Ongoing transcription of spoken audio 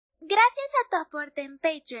Gracias a tu aporte en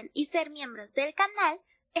Patreon y ser miembros del canal,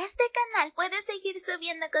 este canal puede seguir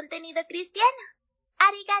subiendo contenido cristiano.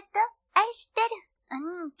 Arigato, aishiteru,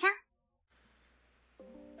 oni-chan.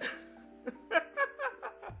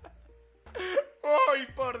 ¡Ay,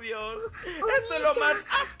 por Dios! Esto es lo más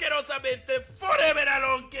asquerosamente forever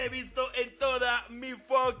alone que he visto en toda mi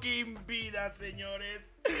fucking vida,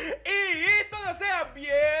 señores. Y todos sean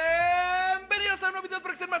bienvenidos a un nuevo video,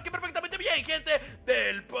 para que estén más que perfectamente bien, gente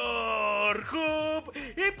del Pornhub.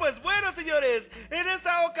 Y pues bueno, señores, en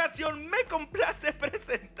esta ocasión me complace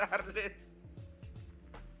presentarles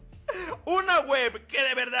una web que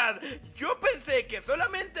de verdad yo pensé que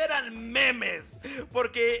solamente eran memes,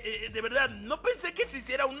 porque de verdad no pensé que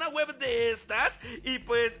existiera una web de estas. Y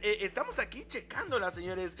pues estamos aquí checándola,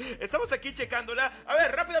 señores. Estamos aquí checándola. A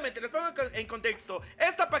ver, rápidamente les pongo en contexto.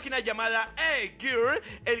 Esta página llamada Jugar,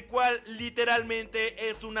 el cual literalmente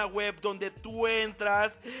es una web donde tú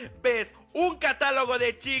entras, ves un catálogo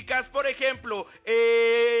de chicas. Por ejemplo,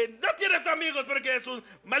 no tienes amigos porque eres un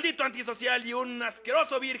maldito antisocial y un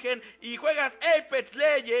asqueroso virgen, y juegas Apex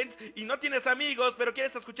Legends y no tienes amigos, pero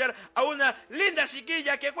quieres escuchar a una linda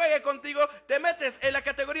chiquilla que juegue contigo. Te metes en la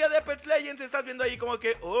categoría de Apex Legends y estás viendo ahí como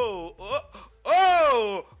que oh,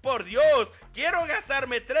 por Dios, quiero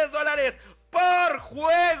gastarme $3 por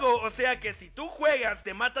juego. O sea que si tú juegas,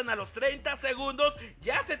 te matan a los 30 segundos,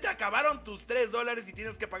 ya se te acabaron tus $3 y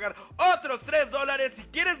tienes que pagar otros $3 si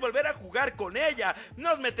quieres volver a jugar con ella.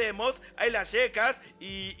 Nos metemos, ahí las checas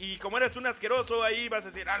y como eres un asqueroso, ahí vas a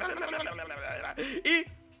decir y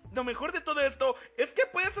lo mejor de todo esto es que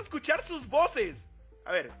puedes escuchar sus voces.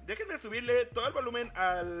 A ver, déjenme subirle todo el volumen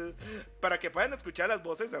para que puedan escuchar las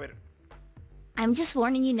voces. A ver. I'm just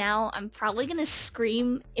warning you now, I'm probably gonna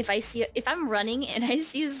scream if I'm running and I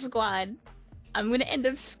see a squad. I'm gonna end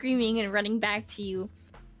up screaming and running back to you.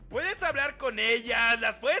 Puedes hablar con ellas,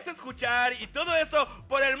 las puedes escuchar y todo eso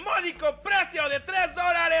por el módico precio de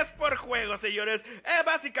 $3 por juego, señores.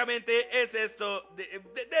 Básicamente es esto, de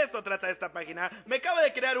esto trata esta página. Me acabo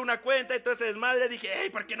de crear una cuenta, entonces madre dije, hey,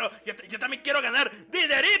 ¿por qué no? Yo también quiero ganar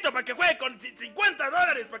dinerito para que jueguen con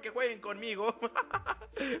 $50 para que jueguen conmigo.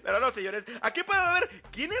 Pero no, señores, aquí pueden ver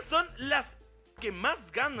quiénes son las que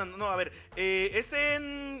más ganan. No, a ver, es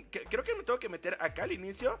en... Creo que me tengo que meter acá al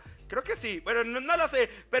inicio. Creo que sí, bueno, no lo sé.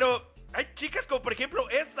 Pero hay chicas como por ejemplo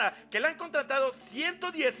esa, que la han contratado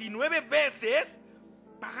 119 veces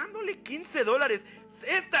pagándole $15.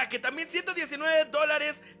 Esta, que también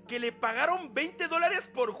 $119, que le pagaron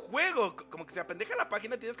 $20 por juego. Como que se apendeja la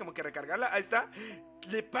página, tienes como que recargarla. Ahí está.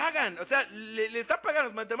 Le pagan, o sea, le está pagando.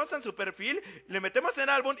 Nos metemos en su perfil, le metemos en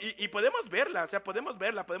álbum y podemos verla. O sea, podemos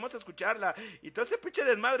verla, podemos escucharla y todo ese pinche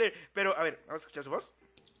desmadre. Pero, a ver, vamos a escuchar su voz.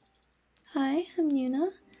 Hi, I'm Yuna.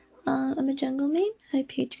 I'm a jungle main. I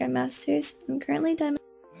page Grandmasters. I'm currently diamond.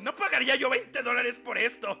 No pagaría yo $20 por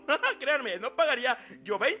esto. Créanme, no pagaría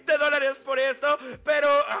yo $20 por esto. Pero,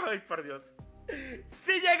 ay, por Dios,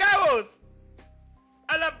 si llegamos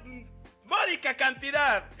a la módica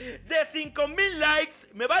cantidad de 5000 likes,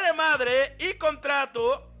 me vale madre y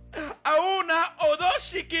contrato a una o dos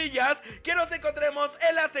chiquillas que nos encontremos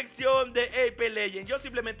en la sección de Apex Legends. Yo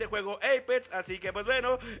simplemente juego Apex, así que pues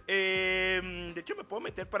bueno, de hecho me puedo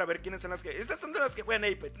meter para ver quiénes son las que... Estas son de las que juegan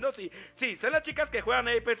Apex. No, sí, son las chicas que juegan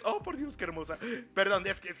Apex. Oh, por Dios, qué hermosa. Perdón,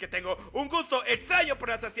 es que tengo un gusto extraño por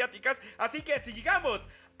las asiáticas. Así que si llegamos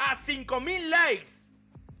a 5000 likes,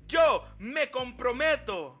 yo me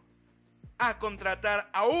comprometo a contratar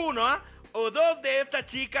a una o dos de estas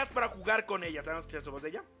chicas para jugar con ellas. ¿Vamos a escuchar su voz de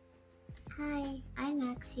ella? Hi,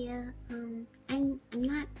 I'm Axia. I'm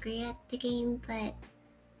not great at the game, but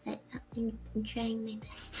I'm trying my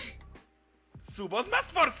best. Su voz más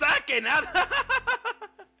forzada que nada.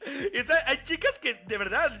 Hay chicas que de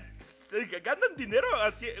verdad ganan dinero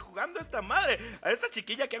así, jugando a esta madre. A esta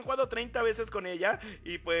chiquilla que han jugado 30 veces con ella.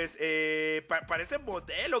 Y pues parece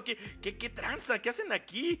modelo. ¿Qué tranza? ¿Qué hacen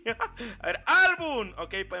aquí? A ver, álbum.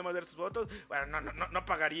 Ok, podemos ver sus fotos. Bueno, no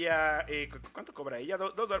pagaría. ¿Cuánto cobra ella?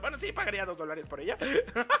 $2. Bueno, sí, pagaría $2 por ella.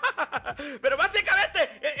 Pero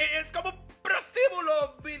básicamente es como un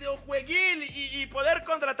prostíbulo videojueguil y poder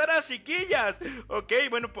contratar a chiquillas. Ok,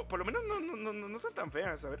 bueno, por lo menos no están tan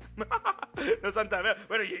feas. A ver. No están tan feas.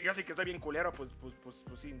 Bueno, yo sí que estoy bien culero, pues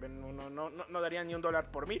sí, no daría ni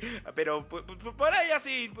 $1 por mí, pero pues, por ella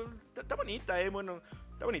sí, está bonita, bueno,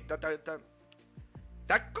 está bonita,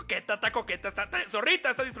 está coqueta, está zorrita,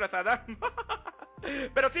 está disfrazada.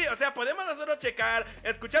 Pero sí, o sea, podemos nosotros checar,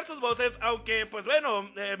 escuchar sus voces, aunque pues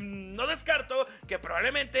bueno, no descarto que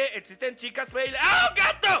probablemente existen chicas fail. ¡Ah, un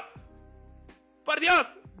gato! ¡Por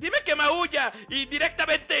Dios! Dime que maulla y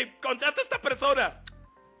directamente contrata a esta persona.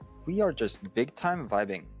 We are just big time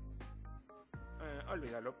vibing.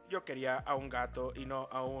 olvídalo. Yo quería a un gato y no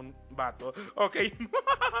a un vato. Ok.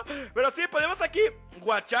 Pero sí, podemos aquí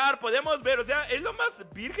guachar, podemos ver. O sea, es lo más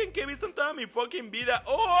virgen que he visto en toda mi fucking vida.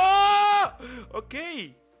 ¡Oh! Ok.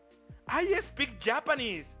 I speak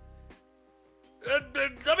Japanese.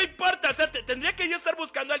 No me importa, o sea, tendría que yo estar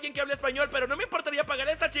buscando a alguien que hable español, pero no me importaría pagar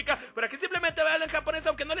a esta chica para que simplemente vea en japonés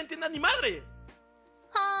aunque no le entienda ni madre.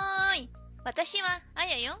 はーい。私はあ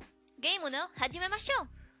やよ。ゲームの始めましょう。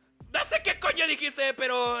 No sé qué coño dijiste,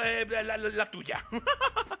 pero la tuya.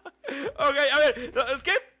 Ok, a ver, es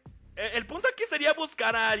que el punto aquí sería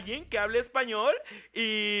buscar a alguien que hable español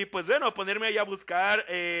y pues bueno, ponerme ahí a buscar...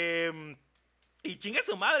 Y chingue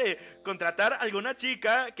su madre, contratar a alguna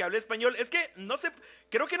chica que hable español. Es que no sé,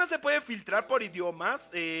 creo que no se puede filtrar por idiomas.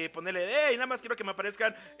 Ponerle, nada más quiero que me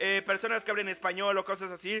aparezcan personas que hablen español o cosas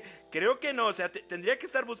así. Creo que no, o sea, tendría que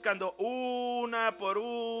estar buscando una por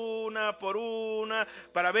una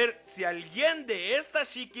para ver si alguien de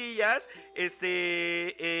estas chiquillas,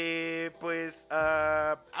 pues,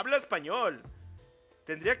 habla español.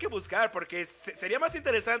 Tendría que buscar porque sería más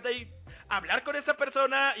interesante ahí hablar con esta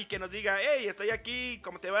persona y que nos diga, hey, estoy aquí,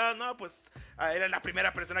 ¿cómo te va? No, pues era la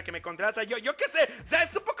primera persona que me contrata. Yo qué sé, o sea,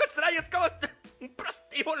 es un poco extraño, es como un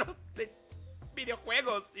prostíbulo de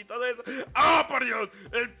videojuegos y todo eso. ¡Oh, por Dios!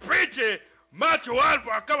 ¡El pinche macho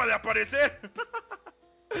alfa acaba de aparecer!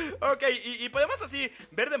 Ok, y podemos así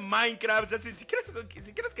ver de Minecraft. O sea, si quieres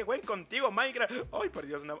que jueguen contigo Minecraft. Ay, por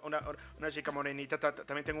Dios, una chica morenita.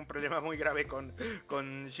 También tengo un problema muy grave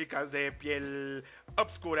con chicas de piel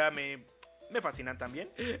obscura. Me fascinan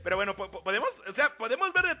también. Pero bueno, podemos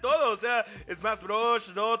ver de todo. O sea, Smash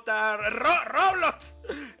Bros, Dota, Roblox,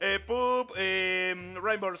 Poop,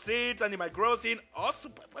 Rainbow Six, Animal Crossing,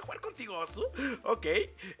 Osu. ¿Puedes jugar contigo, Osu? Ok.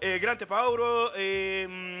 Grand Theft Auto,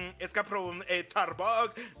 Escape from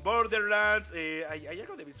Tarkov, Borderlands. ¿Hay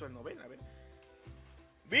algo de visual novel? A ver.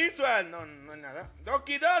 Visual, no hay nada.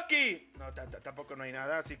 Doki Doki, no, tampoco no hay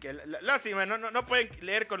nada. Así que lástima, no pueden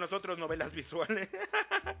leer con nosotros novelas visuales.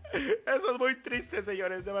 Eso es muy triste,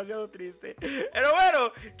 señores, demasiado triste. Pero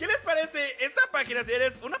bueno, ¿qué les parece esta página,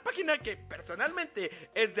 señores? Una página que personalmente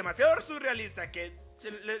es demasiado surrealista. Que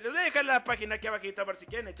les voy a dejar la página aquí abajito por si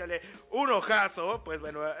quieren echarle un ojazo. Pues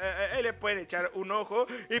bueno, ahí le pueden echar un ojo.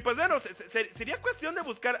 Y pues bueno, sería cuestión de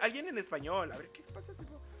buscar a alguien en español. A ver, ¿qué pasa si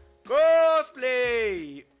no?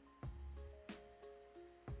 Cosplay.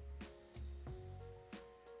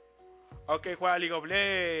 Ok, juega League of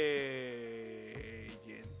Legends.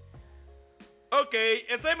 Ok,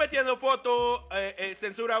 estoy metiendo foto.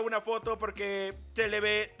 Censura una foto porque se le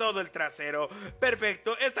ve todo el trasero.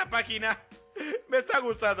 Perfecto, esta página me está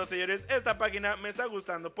gustando, señores. Esta página me está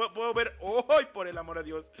gustando. Puedo ver. ¡Ay, por el amor de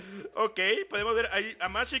Dios! Ok, podemos ver ahí a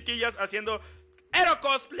más chiquillas haciendo Ero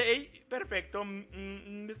cosplay. Perfecto.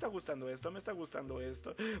 Me está gustando esto.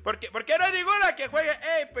 ¿Por qué no hay ninguna que juegue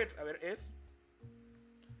Apex? A ver, ¿es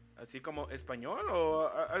así como español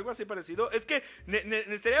o algo así parecido? Es que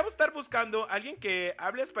necesitaríamos estar buscando a alguien que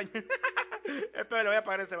hable español. Pero le voy a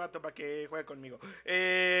pagar a ese vato para que juegue conmigo.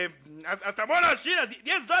 Hasta monas chinas.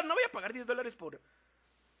 $10. No voy a pagar $10 por...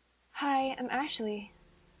 Hi, I'm Ashley.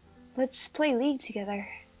 Let's play League together.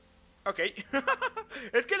 Ok.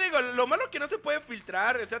 Es que le digo, lo malo que no se puede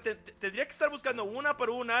filtrar. O sea, tendría que estar buscando una por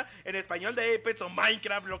una en español de Apex o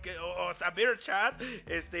Minecraft, o sea, Beer Chat,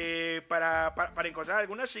 para encontrar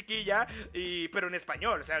alguna chiquilla, pero en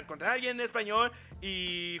español. O sea, encontrar a alguien en español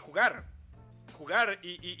y jugar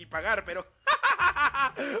y pagar, pero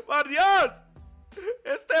 ¡por Dios!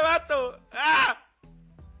 Este vato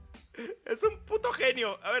es un puto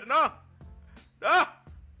genio. A ver, no.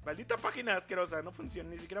 Maldita página asquerosa, no funciona,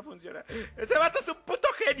 ni siquiera funciona. Ese vato es un puto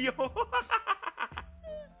genio. Bueno,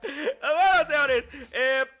 señores,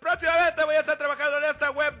 próximamente voy a estar trabajando en esta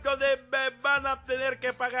web donde me van a tener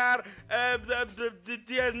que pagar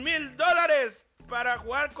 $10,000 para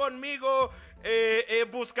jugar conmigo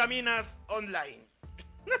Buscaminas online.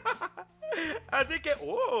 Así que,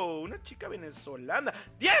 una chica venezolana.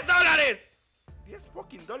 $10.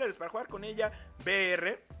 $10 para jugar con ella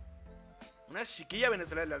VR. Una chiquilla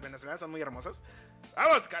venezolana. Las venezolanas son muy hermosas.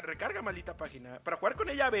 Vamos, recarga, maldita página. Para jugar con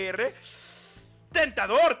ella VR.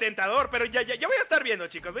 Tentador, pero ya voy a estar viendo,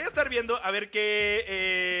 chicos. Voy a estar viendo a ver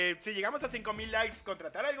qué. Si llegamos a 5,000 likes,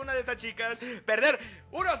 contratar a alguna de estas chicas, perder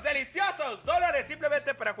unos deliciosos $,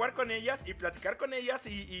 simplemente para jugar con ellas y platicar con ellas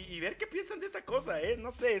y ver qué piensan de esta cosa,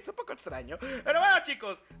 no sé, es un poco extraño. Pero bueno,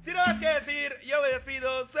 chicos, sin nada más que decir, yo me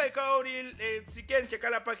despido. Soy Counil. Si quieren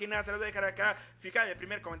checar la página, se los voy a dejar acá. Fija en el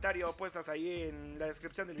primer comentario, puestas ahí en la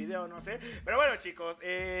descripción del video, no sé. Pero bueno, chicos,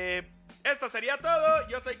 esto sería todo.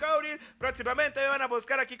 Yo soy Counil. Próximamente me van a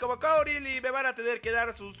buscar aquí como Counil y me van a tener que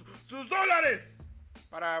dar sus $.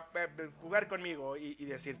 para jugar conmigo y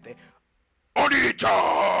decirte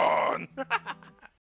 ¡Oni-chan!